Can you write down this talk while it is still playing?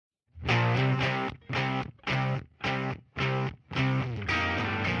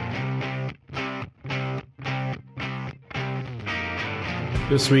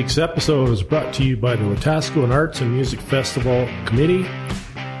This week's episode is brought to you by the Wetaskiwin Arts and Music Festival Committee,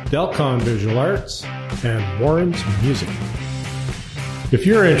 Delcon Visual Arts, and Warren's Music. If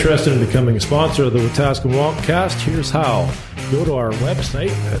you're interested in becoming a sponsor of the Wetaskiwin WonkCast, here's how. Go to our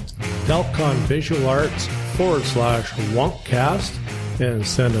website at delconvisualarts.com/WonkCast and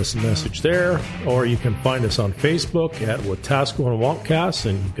send us a message there, or you can find us on Facebook at Wetaskiwin WonkCast,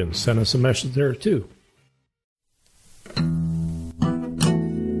 and you can send us a message there too.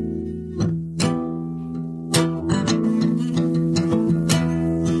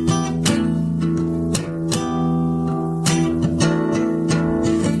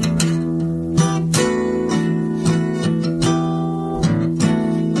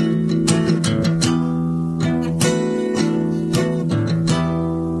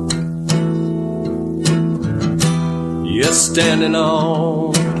 Standing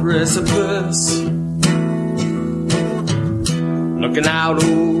on the precipice, looking out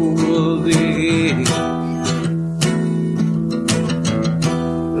over the edge,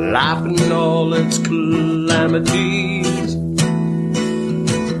 life and all its calamities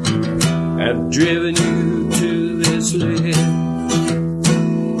have driven you to this ledge.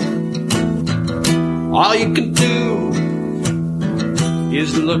 All you can do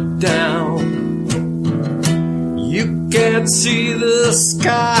is look down. You can't see the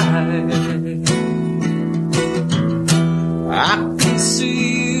sky. I can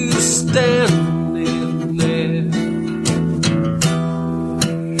see you standing there.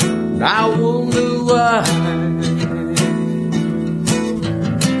 I wonder why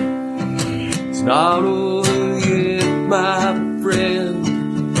it's not over yet, my friend.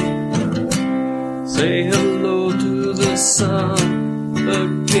 Say hello to the sun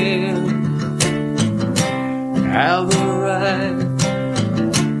again. Have the right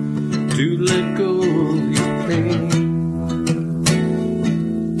to let go of your pain.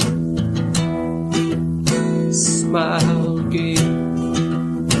 Smile again.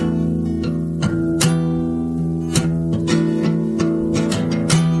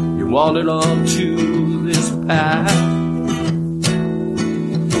 You wandered onto this path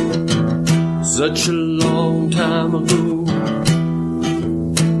such a long time ago.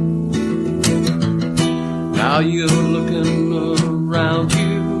 Now you're looking around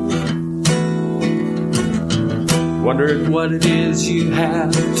you, wondering what it is you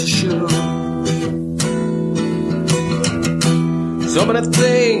have to show. So many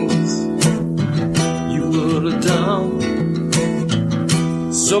things you would have done,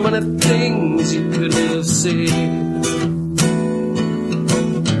 so many things you could have said.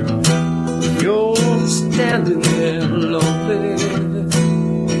 You're standing there lonely.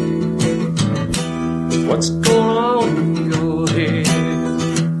 What's going on in your head?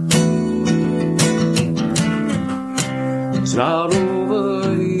 It's not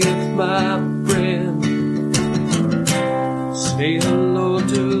over yet, my friend. Say hello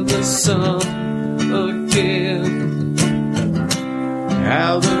to the sun again.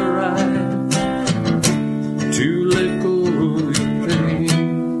 Have the right to let go of your pain.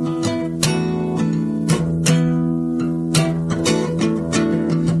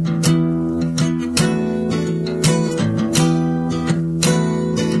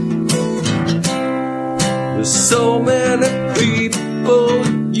 So many people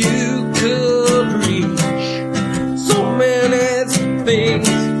you could reach, so many things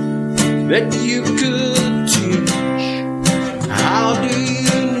that you could teach. How do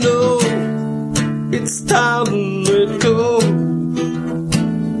you know it's time to let go?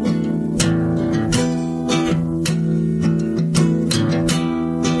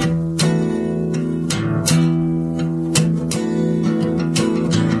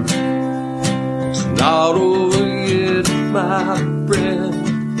 It's not over, my friend.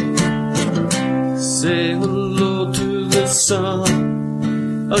 Say hello to the sun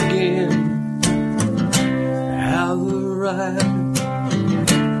again. Have the right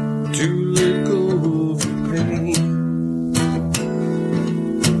to let go of the pain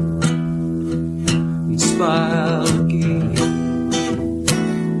and smile again.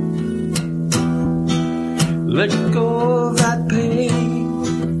 Let go of that pain.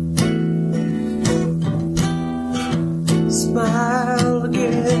 Smile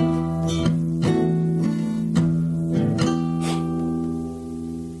again.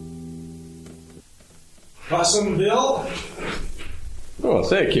 Awesome, Bill. Oh,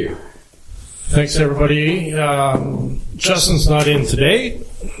 thank you. Thanks, everybody. Justin's not in today,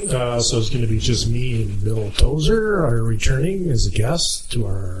 so it's going to be just me and Bill Tozer are returning as a guest to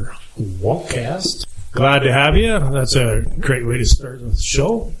our WonkCast. Glad to have you. That's a great way to start the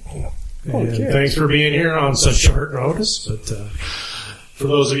show. And thanks for being here on such short notice. But For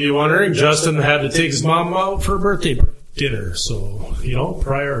those of you wondering, Justin had to take his mom out for a birthday dinner. So,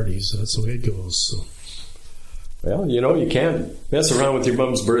 priorities. That's the way it goes. So. Well, you can't mess around with your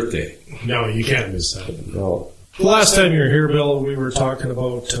mom's birthday. No, you can't miss that. No. The last time you were here, Bill, we were talking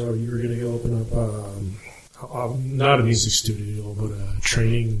about you were going to open up, not a music studio, but a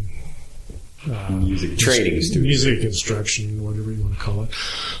training... music training studio. Music instruction, whatever you want to call it.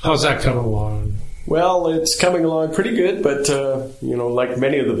 How's that coming along? Well, it's coming along pretty good, but, like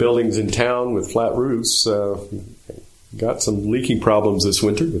many of the buildings in town with flat roofs, got some leaking problems this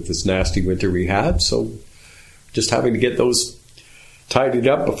winter with this nasty winter we had, so just having to get those tidied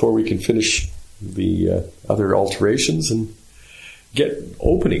up before we can finish the other alterations and get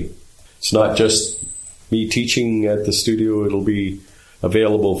opening. It's not just me teaching at the studio, it'll be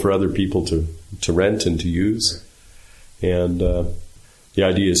available for other people to rent and to use. And the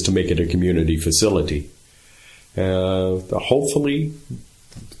idea is to make it a community facility. Hopefully,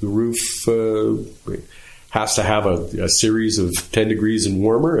 the roof has to have a series of 10 degrees and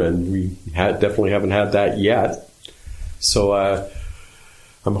warmer, and we definitely haven't had that yet. So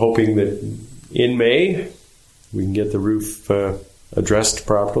I'm hoping that in May we can get the roof addressed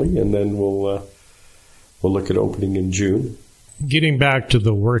properly, and then we'll look at opening in June. Getting back to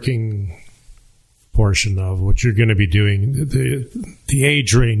the working portion of what you're going to be doing, the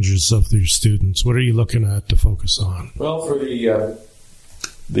age ranges of your students, what are you looking at to focus on? Well, for the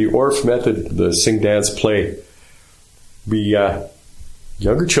ORF method, the sing, dance, play, be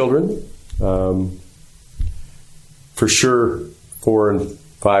younger children, for sure 4 and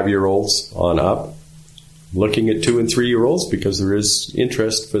 5-year-olds on up, looking at 2 and 3-year-olds because there is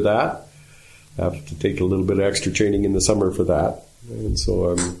interest for that. I have to take a little bit of extra training in the summer for that, and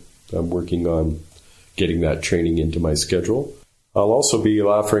so I'm working on getting that training into my schedule. I'll also be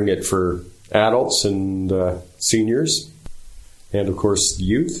offering it for adults and seniors, and of course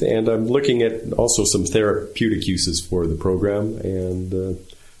youth, and I'm looking at also some therapeutic uses for the program, and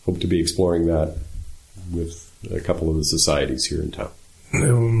hope to be exploring that with a couple of the societies here in town.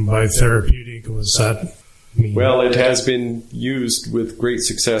 By therapeutic, was that mean? Well, it has been used with great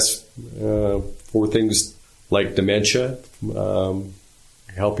success for things like dementia,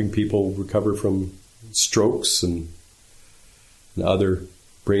 helping people recover from strokes and other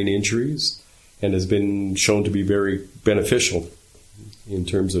brain injuries, and has been shown to be very beneficial in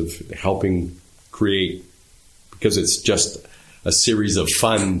terms of helping create, because it's just a series of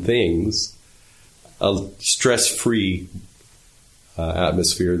fun things, a stress-free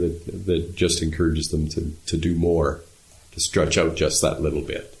atmosphere that just encourages them to do more, to stretch out just that little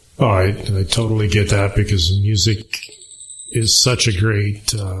bit. Oh, I totally get that, because music is such a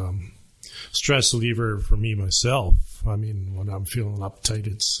great stress reliever for me myself. I mean, when I'm feeling uptight,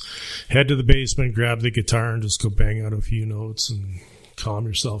 it's head to the basement, grab the guitar, and just go bang out a few notes and calm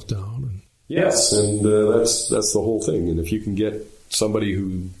yourself down. Yes, and that's the whole thing. And if you can get somebody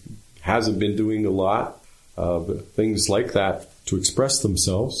who hasn't been doing a lot of things like that to express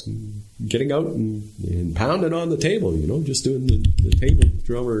themselves, getting out and pounding on the table, just doing the table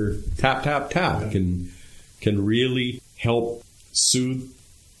drummer tap, tap, tap can really help soothe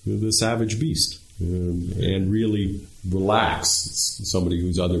the savage beast and really relax somebody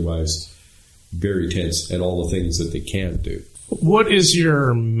who's otherwise very tense at all the things that they can't do. What is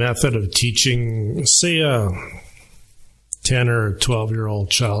your method of teaching, say a 10 or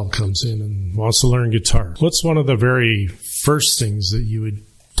 12-year-old child comes in and wants to learn guitar? What's one of the very first things that you would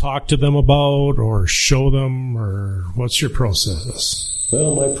talk to them about or show them, or what's your process?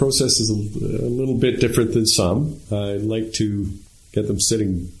 Well, my process is a little bit different than some. I like to get them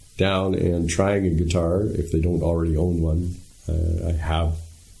sitting down and trying a guitar if they don't already own one. I have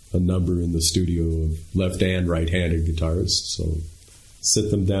a number in the studio of left and right-handed guitars, so sit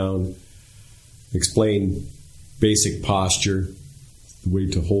them down, explain basic posture, the way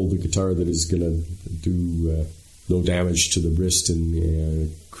to hold the guitar that is going to do no damage to the wrist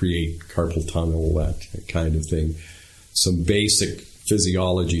and create carpal tunnel, that kind of thing. Some basic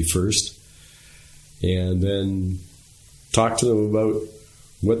physiology first, and then talk to them about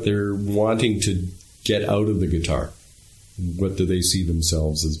what they're wanting to get out of the guitar. What do they see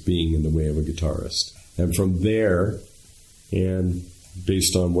themselves as being in the way of a guitarist? And from there, and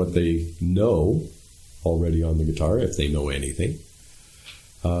based on what they know already on the guitar, if they know anything,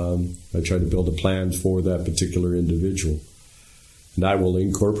 I try to build a plan for that particular individual. And I will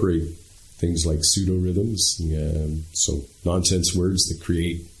incorporate things like pseudo-rhythms, so nonsense words that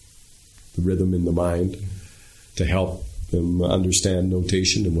create the rhythm in the mind to help them understand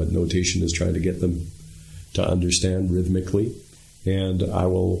notation and what notation is trying to get them to understand rhythmically. And I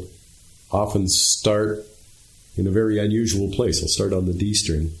will often start in a very unusual place. I'll start on the D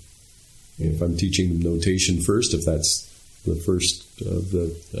string. If I'm teaching them notation first, if that's the first of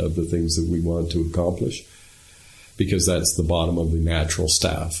the things that we want to accomplish, because that's the bottom of the natural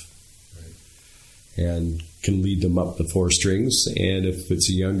staff. Right. And can lead them up the 4 strings. And if it's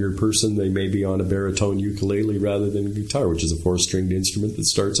a younger person, they may be on a baritone ukulele rather than a guitar, which is a 4-stringed instrument that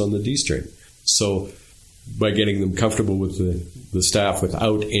starts on the D string. So by getting them comfortable with the staff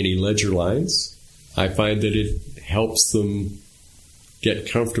without any ledger lines, I find that it helps them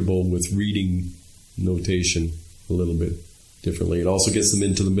get comfortable with reading notation a little bit differently. It also gets them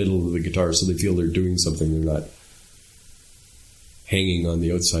into the middle of the guitar so they feel they're doing something. They're not hanging on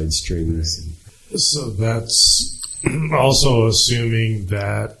the outside strings. So that's also assuming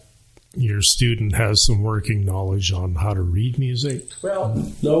that your student has some working knowledge on how to read music?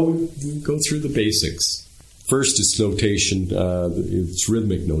 Well, no, we go through the basics. First, it's notation. It's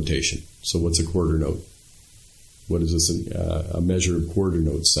rhythmic notation. So what's a quarter note? What does a measure of quarter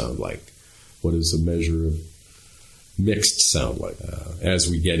notes sound like? What does a measure of mixed sound like? As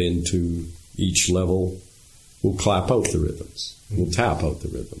we get into each level, we'll clap out the rhythms. We'll tap out the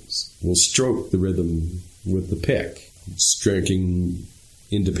rhythms. We'll stroke the rhythm with the pick, stroking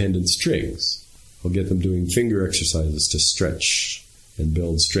independent strings. I'll get them doing finger exercises to stretch and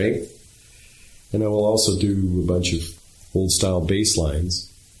build strength. And I will also do a bunch of old-style bass lines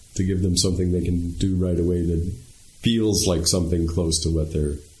to give them something they can do right away that feels like something close to what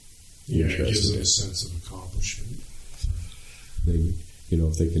they're interested in. It gives them a sense of accomplishment.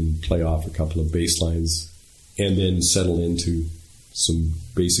 If they can play off a couple of bass lines and then settle into some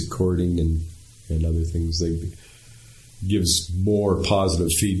basic chording and other things, they gives more positive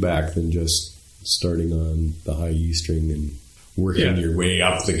feedback than just starting on the high E string and working your way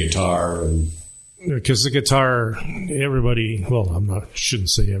up the guitar. And because the guitar, everybody, well, shouldn't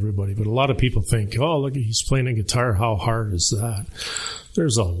say everybody, but a lot of people think, oh, look, he's playing a guitar. How hard is that?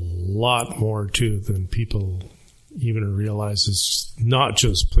 There's a lot more to it than people even realize. It's not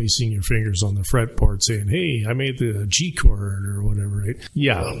just placing your fingers on the fretboard saying, hey, I made the G chord or whatever, right?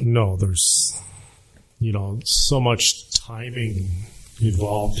 Yeah, no, there's, so much timing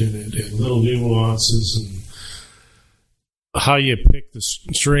involved in it and little nuances and how you pick the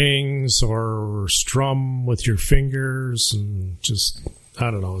strings or strum with your fingers and just, I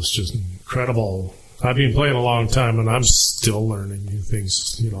don't know, it's just incredible. I've been playing a long time and I'm still learning new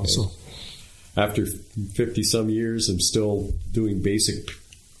things, so. After 50-some years, I'm still doing basic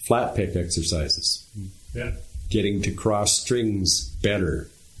flat pick exercises. Yeah. Getting to cross strings better,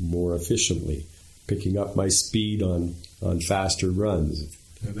 more efficiently. Picking up my speed on faster runs.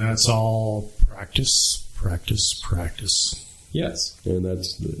 And that's all practice. Yes, and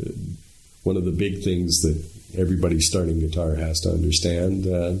that's one of the big things that everybody starting guitar has to understand,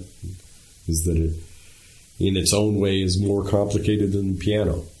 is that it, in its own way, is more complicated than the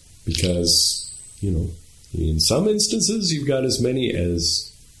piano. Because, in some instances, you've got as many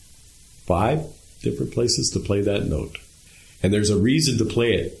as 5 different places to play that note. And there's a reason to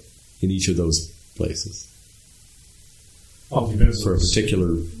play it in each of those places. For a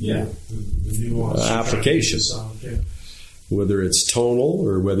particular application. Whether it's tonal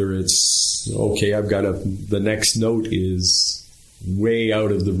or whether it's, the next note is way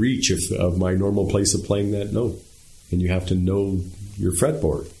out of the reach of my normal place of playing that note. And you have to know your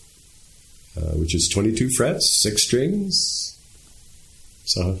fretboard, which is 22 frets, 6 strings.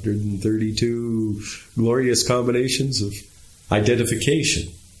 It's 132 glorious combinations of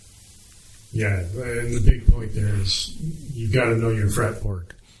identification. Yeah, and the big point there is you've got to know your fretboard.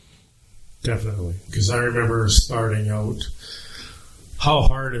 Definitely. Because I remember starting out, how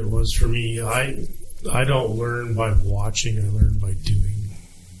hard it was for me. I don't learn by watching, I learn by doing.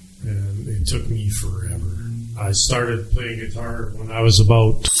 And it took me forever. I started playing guitar when I was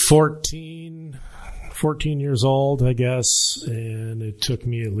about 14 years old, I guess. And it took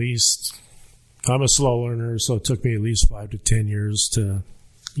me I'm a slow learner, so it took me at least 5 to 10 years to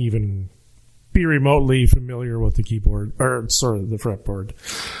even be remotely familiar with the keyboard, the fretboard.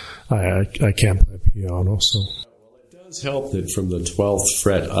 I can't play piano, so. Well, it does help that from the 12th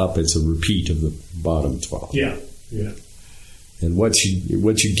fret up, it's a repeat of the bottom 12. Yeah. And once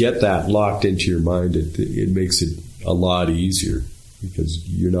you get that locked into your mind, it makes it a lot easier because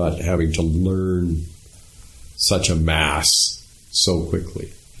you're not having to learn such a mass so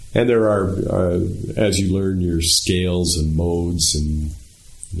quickly. And there are, as you learn your scales and modes and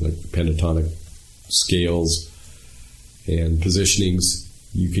like pentatonic scales and positionings,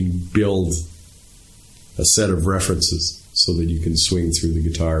 you can build a set of references so that you can swing through the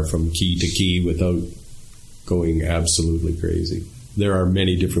guitar from key to key without going absolutely crazy. There are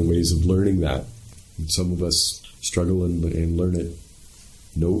many different ways of learning that. And some of us struggle and learn it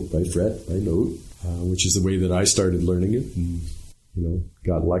note by fret by note, which is the way that I started learning it. And,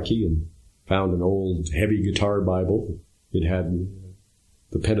 got lucky and found an old heavy guitar Bible. It had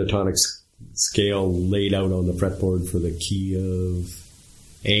the pentatonic scale laid out on the fretboard for the key of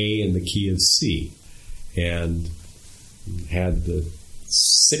A and the key of C, and had the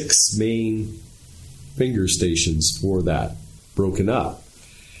 6 main finger stations for that broken up.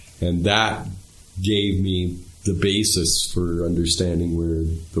 And that gave me the basis for understanding where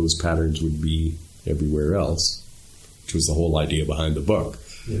those patterns would be everywhere else, which was the whole idea behind the book.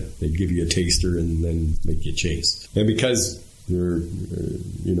 Yeah. They'd give you a taster and then make you chase. And because they've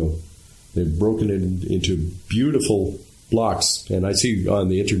broken it into beautiful blocks, and I see on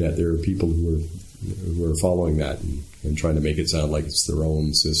the internet there are people who are following that and trying to make it sound like it's their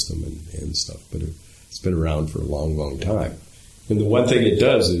own system and stuff. But it's been around for a long, long time. And the one thing it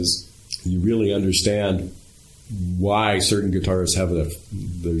does is you really understand why certain guitarists have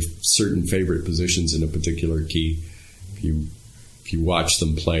their certain favorite positions in a particular key. If you watch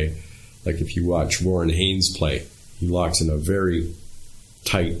them play, like if you watch Warren Haynes play, he locks in a very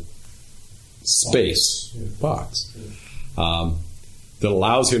tight box that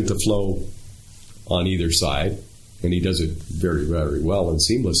allows him to flow on either side, and he does it very, very well and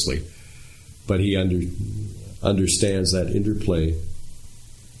seamlessly. But he understands that interplay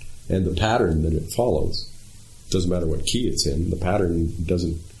and the pattern that it follows. Doesn't matter what key it's in, the pattern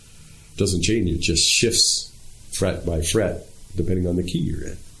doesn't change. It just shifts fret by fret depending on the key you're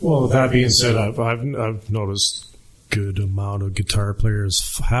in. Well, with that being said, I've noticed good amount of guitar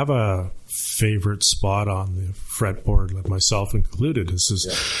players have a favorite spot on the fretboard, like myself included.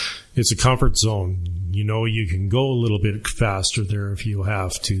 It's a comfort zone. You can go a little bit faster there if you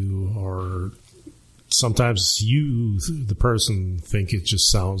have to, or sometimes the person, think it just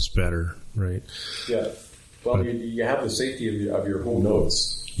sounds better, right? Yeah. Well, you have the safety of your home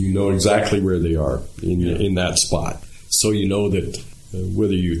notes. You know exactly where they are in that spot. So you know that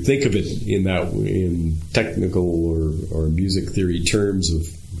whether you think of it in technical or music theory terms of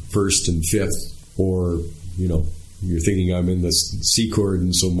first and fifth, or you're thinking I'm in the C chord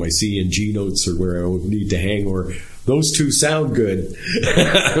and so my C and G notes are where I need to hang, or those two sound good,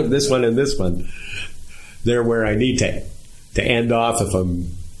 this one and this one, they're where I need to end off if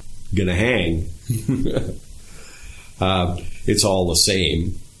I'm going to hang. It's all the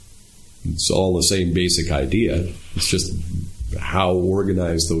same. It's all the same basic idea. It's just how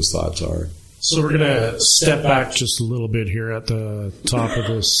organized those thoughts are. So we're going to step back just a little bit here at the top of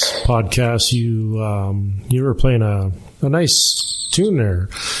this podcast. You were playing a nice tune there,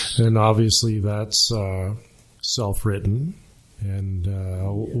 and obviously that's self-written. And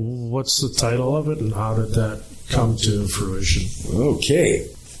what's the title of it, and how did that come to fruition? Okay.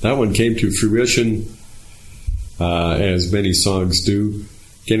 That one came to fruition, as many songs do,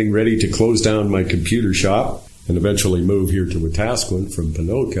 getting ready to close down my computer shop and eventually move here to Wetaskiwin from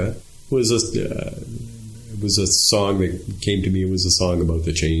Ponoka. It was a song that came to me. It was a song about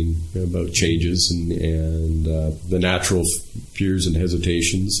about changes and the natural fears and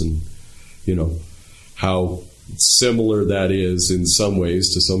hesitations, and how similar that is in some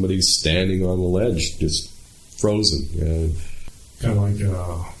ways to somebody standing on the ledge, just frozen. Kind of like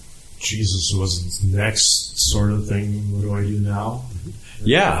Jesus was next sort of thing. What do I do now?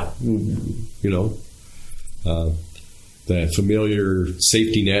 Yeah, the familiar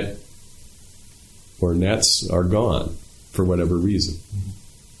safety net or nets are gone for whatever reason.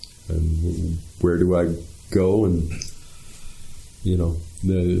 And where do I go? And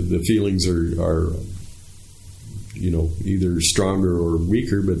the feelings are either stronger or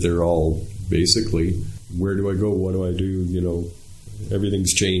weaker, but they're all basically, where do I go? What do I do?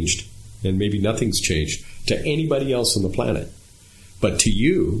 Everything's changed, and maybe nothing's changed to anybody else on the planet, but to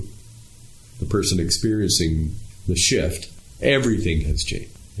you, the person experiencing the shift, everything has changed.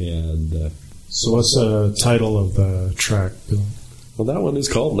 And so what's the title of the track, Bill? Well, that one is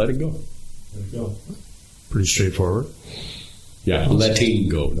called Letting Go. Let It Go. Pretty straightforward. Yeah, letting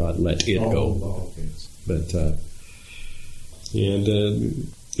go, not let it go. Okay. But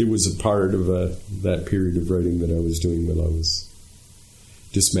it was a part of that period of writing that I was doing while I was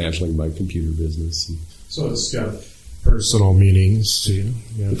dismantling my computer business. So it's got personal meanings to you,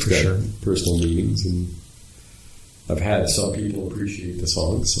 it's for got sure. Personal meanings, and I've had some people appreciate the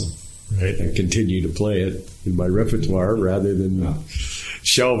song, so right. I continue to play it in my repertoire rather than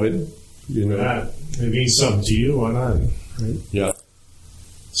shelve it. It means something to you, why not? Right? Yeah.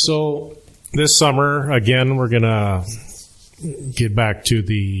 So this summer, again, we're going to get back to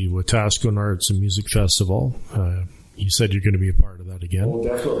the Wetaskiwin Arts and Music Festival. You said you're going to be a part of that again. Oh,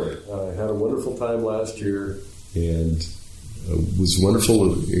 definitely. I had a wonderful time last year. and was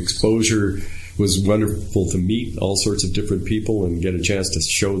wonderful exposure. Was wonderful to meet all sorts of different people and get a chance to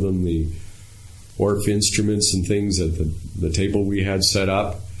show them the Orff instruments and things at the table we had set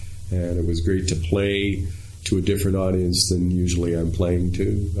up. And it was great to play to a different audience than usually I'm playing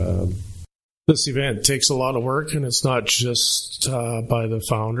to. This event takes a lot of work, and it's not just by the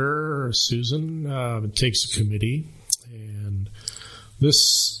founder or Susan. It takes a committee. And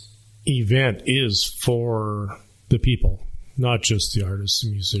this event is for the people, not just the artists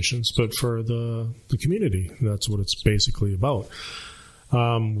and musicians, but for the community. That's what it's basically about.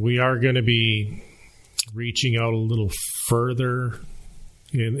 We are going to be reaching out a little further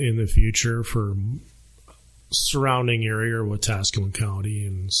in the future for surrounding area, Wetaskiwin County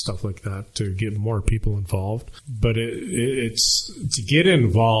and stuff like that, to get more people involved. But it's to get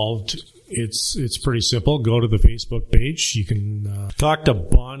involved, it's pretty simple. Go to the Facebook page. You can talk to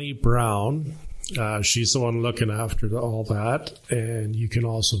Bonnie Brown. She's the one looking after all that. And you can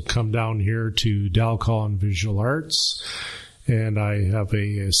also come down here to Dalcon Visual Arts. And I have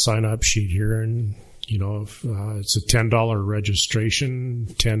a sign-up sheet here, and it's a $10 registration,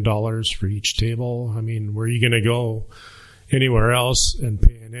 $10 for each table. I mean, where are you going to go anywhere else and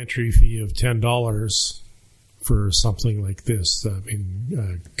pay an entry fee of $10 for something like this? I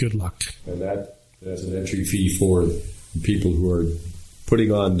mean, good luck. And that's an entry fee for people who are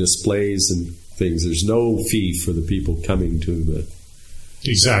putting on displays and things. There's no fee for the people coming to the...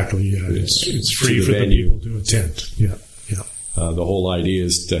 Exactly, yeah. It's free for the people to attend. Yeah, yeah. The whole idea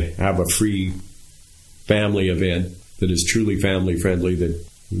is to have a free family event that is truly family friendly, that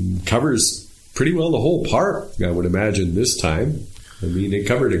covers pretty well the whole park, I would imagine, this time. I mean, it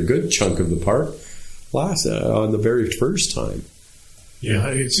covered a good chunk of the park on the very first time. Yeah,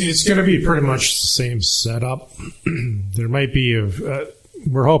 it's going to be pretty much the same setup. There might be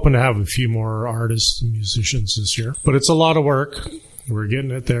we're hoping to have a few more artists and musicians this year, but it's a lot of work. We're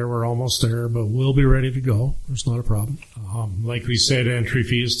getting it there. We're almost there, but we'll be ready to go. There's not a problem. Like we said, entry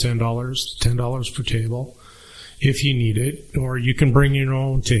fee is $10 per table if you need it, or you can bring your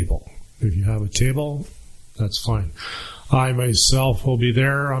own table. If you have a table, that's fine. I myself will be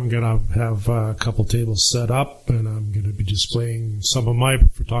there. I'm going to have a couple tables set up, and I'm going to be displaying some of my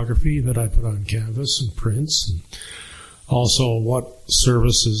photography that I put on canvas and prints, and also what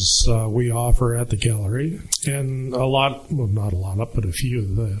services we offer at the gallery. And not a lot, but a few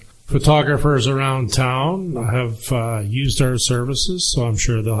of the photographers around town have used our services, so I'm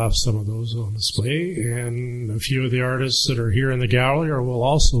sure they'll have some of those on display. And a few of the artists that are here in the gallery will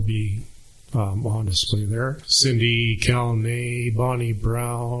also be on display there. Cindy Calnay, Bonnie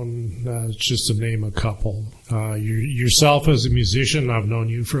Brown, just to name a couple. Yourself as a musician, I've known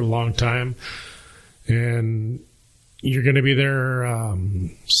you for a long time, and you're going to be there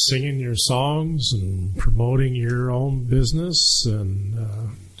singing your songs and promoting your own business,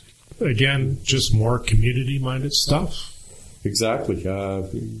 and again, just more community-minded stuff. Exactly.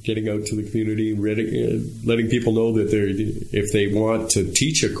 Getting out to the community, letting people know that if they want to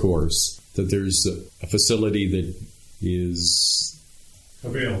teach a course, that there's a facility that is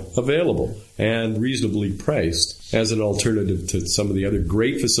available and reasonably priced as an alternative to some of the other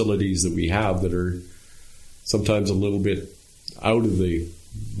great facilities that we have that are sometimes a little bit out of the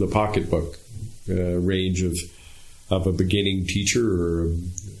pocketbook range of a beginning teacher or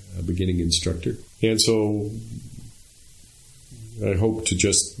a beginning instructor. And so I hope to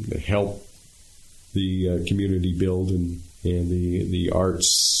just help the community build and the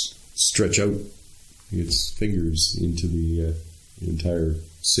arts stretch out its fingers into the entire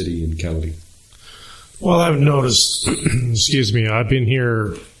city and county. Well, I've noticed, I've been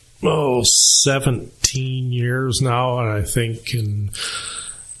here 17 years now, and I think in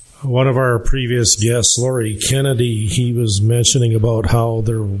one of our previous guests, Laurie Kennedy, he was mentioning about how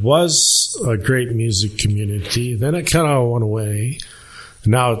there was a great music community. Then it kind of went away.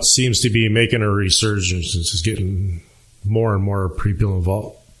 Now it seems to be making a resurgence. It's getting more and more people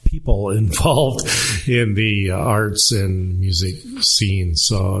involved in the arts and music scene.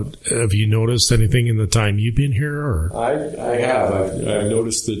 So have you noticed anything in the time you've been here? Or? I have. I've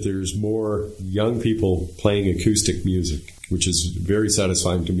noticed that there's more young people playing acoustic music, which is very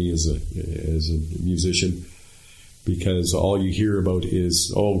satisfying to me as a musician, because all you hear about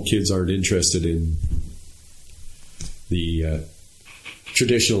is, kids aren't interested in the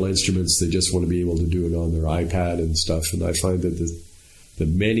traditional instruments. They just want to be able to do it on their iPad and stuff. And I find that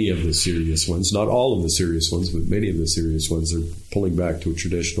many of the serious ones, not all of the serious ones, but many of the serious ones are pulling back to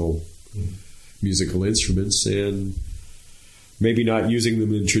traditional musical instruments and maybe not using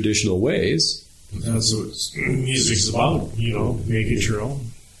them in traditional ways. That's what music's about, making it your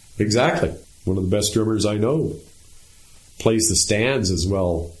own. Exactly. one of the best drummers I know. Plays the stands as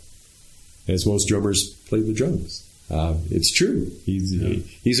well as most drummers play the drums. It's true.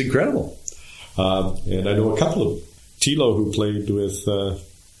 He's incredible. And I know a couple of Tilo who played with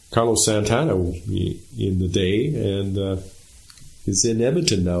Carlos Santana in the day, and is in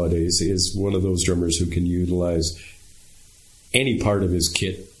Edmonton nowadays, is one of those drummers who can utilize any part of his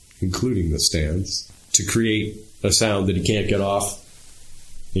kit, including the stands, to create a sound that he can't get off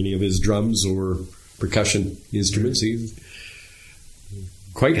any of his drums or percussion instruments. He's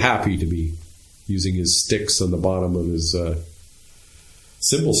quite happy to be using his sticks on the bottom of his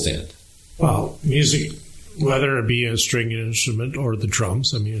cymbal stand. Well, music, whether it be a string instrument or the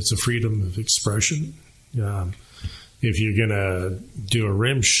drums, I mean, it's a freedom of expression. If you're going to do a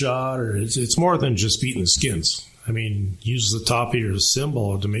rim shot, or it's more than just beating the skins. I mean, use the top of your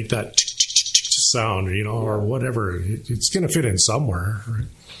cymbal to make that sound, or whatever. It's going to fit in somewhere. Right?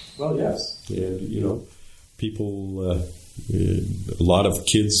 Well, yes. And, people, a lot of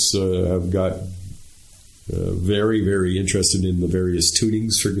kids have got very, very interested in the various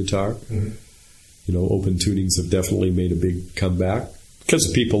tunings for guitar. Mm-hmm. Open tunings have definitely made a big comeback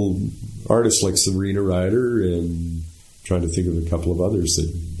because of artists like Sabrina Ryder, and trying to think of a couple of others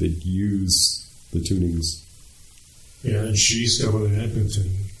that use the tunings. Yeah, and she's coming to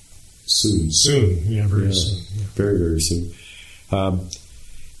Edmonton soon. Yeah, very soon. Yeah. Very, very soon.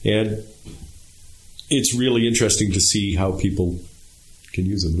 And it's really interesting to see how people can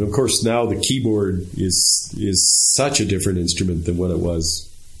use them. And of course, now the keyboard is such a different instrument than what it was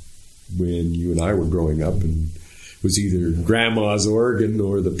when you and I were growing up, and was either grandma's organ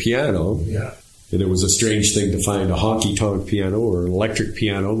or the piano. Yeah. And it was a strange thing to find a honky-tonk piano or an electric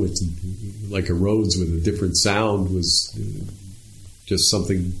piano with like a Rhodes with a different sound was just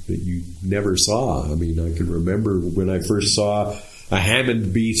something that you never saw. I mean, I can remember when I first saw a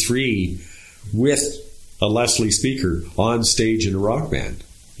Hammond B3 with a Leslie speaker on stage in a rock band.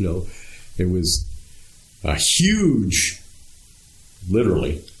 It was a huge,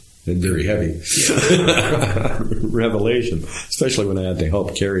 literally, and very heavy revelation, especially when I had to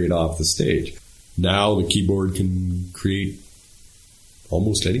help carry it off the stage. Now the keyboard can create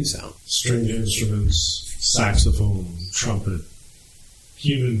almost any sound. Stringed instruments, saxophone, trumpet,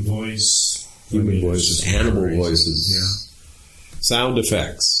 human voice. Voices, animal voices. Yeah. Sound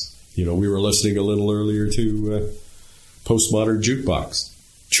effects. We were listening a little earlier to Postmodern Jukebox,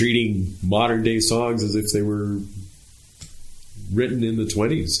 treating modern day songs as if they were written in the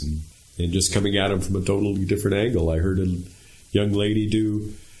 20s and just coming at them from a totally different angle. I heard a young lady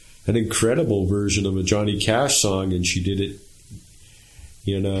do an incredible version of a Johnny Cash song, and she did it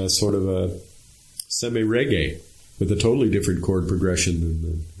in a sort of a semi-reggae with a totally different chord progression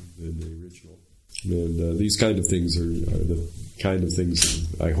than the original. And these kind of things are the kind of things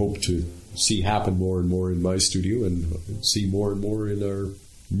I hope to see happen more and more in my studio, and see more and more in our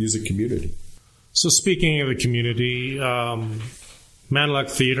music community. So speaking of the community, Manluck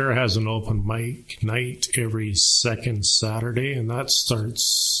Theatre has an open mic night every second Saturday, and that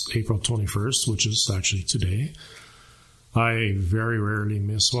starts April 21st, which is actually today. I very rarely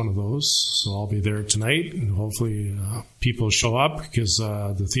miss one of those, so I'll be there tonight, and hopefully people show up, because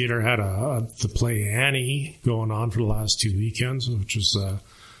the theatre had the play Annie going on for the last 2 weekends, which was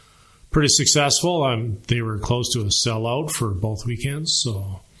pretty successful. They were close to a sellout for both weekends,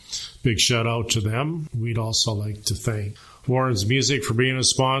 so big shout out to them. We'd also like to thank Warren's Music for being a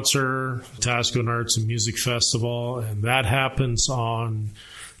sponsor, Wetaskiwin Arts and Music Festival, and that happens on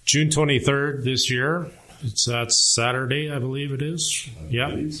June 23rd this year. That's Saturday, I believe it is. Yeah.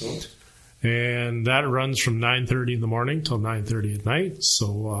 I believe so. And that runs from 9:30 in the morning till 9:30 at night.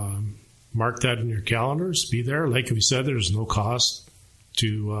 So mark that in your calendars. Be there. Like we said, there's no cost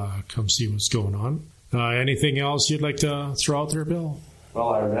to come see what's going on. Anything else you'd like to throw out there, Bill? Well,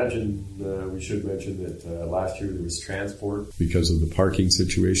 I imagine we should mention that last year there was transport. Because of the parking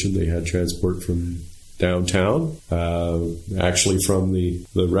situation, they had transport from downtown, actually from the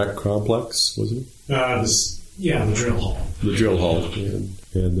rec complex, wasn't it? The drill hall. The drill hall,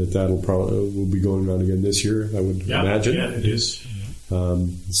 and that'll probably will be going on again this year, I would imagine. Yeah, it is.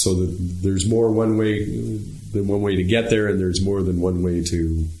 So that there's more one way than one way to get there, and there's more than one way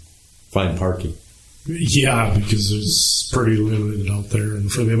to find parking. Yeah, because there's pretty limited out there, and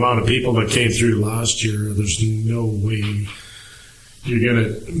for the amount of people that came through last year, there's no way you're going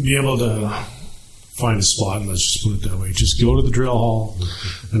to be able to find a spot. Let's just put it that way. Just go to the drill hall,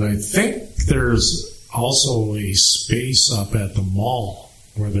 and I think there's also a space up at the mall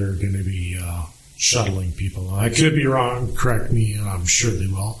where they're going to be shuttling people. I could be wrong. Correct me, and I'm sure they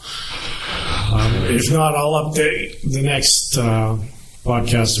will. If not, I'll update the next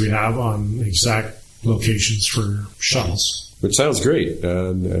podcasts we have on exact locations for shuttles. Which sounds great.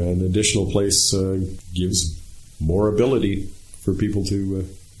 An additional place gives more ability for people to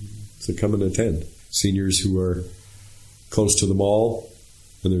come and attend. Seniors who are close to the mall,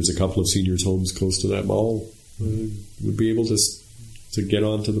 and there's a couple of seniors' homes close to that mall, would be able to get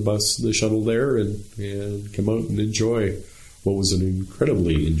onto the shuttle there and come out and enjoy what was an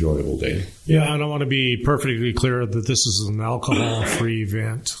incredibly enjoyable day. Yeah, and I want to be perfectly clear that this is an alcohol-free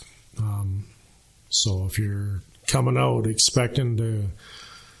event. So if you're coming out expecting to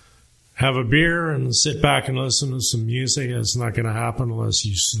have a beer and sit back and listen to some music, it's not going to happen unless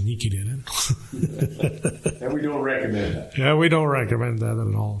you sneak it in. And we don't recommend that. Yeah, we don't recommend that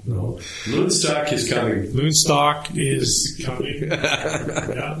at all. No. Loonstock is coming. Loonstock is coming.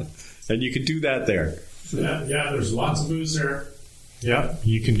 Yeah. And you can do that there. Yeah, there's lots of booze there. Yeah,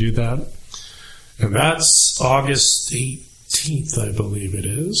 you can do that. And that's August 18th, I believe it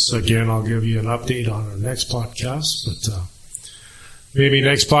is. Again, I'll give you an update on our next podcast, but maybe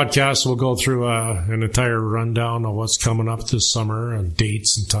next podcast we'll go through an entire rundown of what's coming up this summer and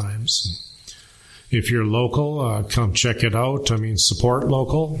dates and times. If you're local, come check it out. I mean, support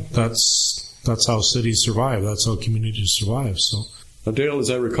local. That's how cities survive. That's how communities survive. So, now, Dale, as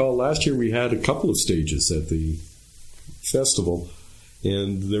I recall, last year we had a couple of stages at the festival,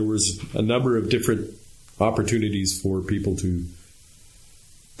 and there was a number of different opportunities for people to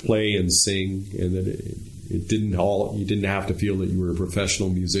play and sing, and that you didn't have to feel that you were a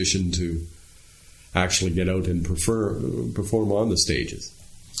professional musician to actually get out and perform on the stages.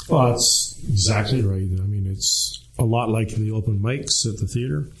 Well, that's exactly right. I mean, it's a lot like the open mics at the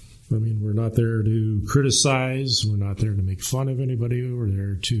theater. I mean, we're not there to criticize. We're not there to make fun of anybody. We're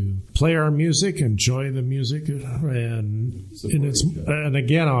there to play our music, enjoy the music, and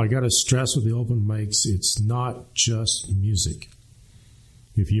again, I got to stress with the open mics, it's not just music.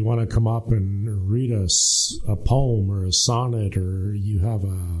 If you want to come up and read a poem or a sonnet, or you have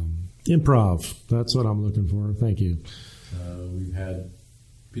a improv, that's what I'm looking for. Thank you. We've had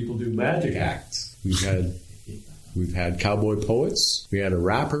people do magic acts. We've had cowboy poets. We had a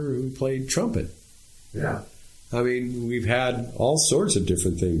rapper who played trumpet. Yeah. I mean, we've had all sorts of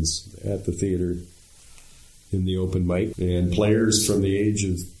different things at the theater in the open mic, and players from the age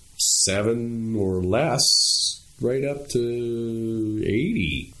of 7 or less right up to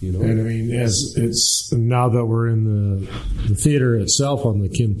 80, you know. And I mean, as it's now that we're in the theater itself on the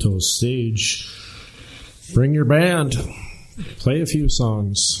Kimto stage, bring your band, play a few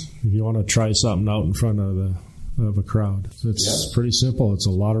songs if you want to try something out in front of a crowd. It's pretty simple. It's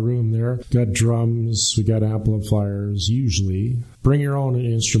a lot of room there. Got drums, we got amplifiers. Usually, bring your own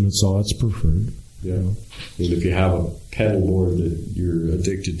instruments. So that's preferred. Yeah, and if you have a pedal board that you're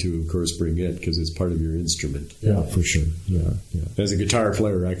addicted to, of course, bring it, because it's part of your instrument. Yeah, for sure. Yeah. As a guitar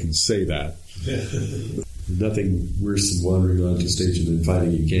player, I can say that. Nothing worse than wandering onto stage and then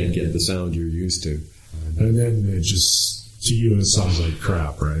finding you can't get the sound you're used to. And then it just, to you, it sounds like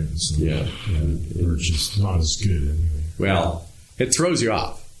crap, right? So, or just not as good anyway. Well, it throws you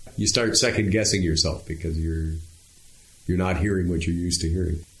off. You start second-guessing yourself because you're not hearing what you're used to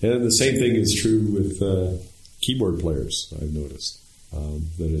hearing. And the same thing is true with keyboard players, I've noticed.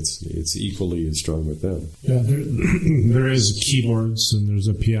 That it's equally as strong with them. Yeah, there is keyboards and there's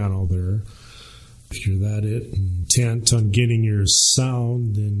a piano there. If you're that intent on getting your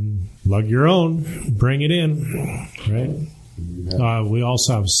sound, then lug your own, bring it in, right? We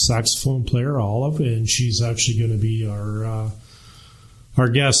also have a saxophone player, Olive, and she's actually going to be our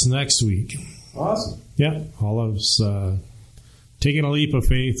guest next week. Awesome. Yeah, Olive's taking a leap of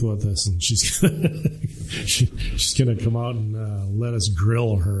faith with us, and she's going to come out and let us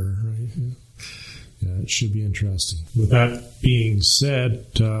grill her. Right? Yeah, it should be interesting. With that being said,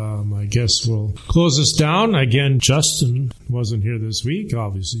 I guess we'll close this down. Again, Justin wasn't here this week,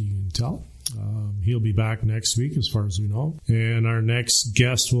 obviously you can tell. He'll be back next week as far as we know. And our next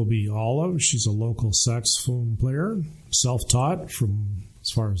guest will be Olive. She's a local saxophone player, self-taught from as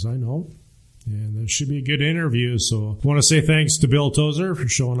far as I know. And it should be a good interview. So I want to say thanks to Bill Tozer for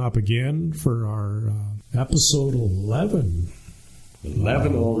showing up again for our episode 11.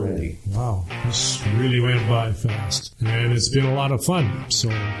 11 already. Wow, this really went by fast. And it's been a lot of fun. So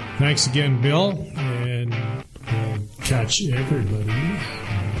thanks again, Bill. And we'll catch everybody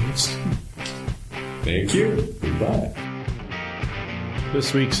next time. Thank you. Goodbye.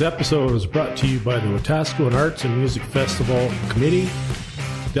 This week's episode was brought to you by the Wetaskiwin Arts and Music Festival Committee,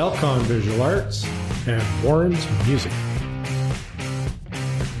 Delcon Visual Arts, and Warren's Music.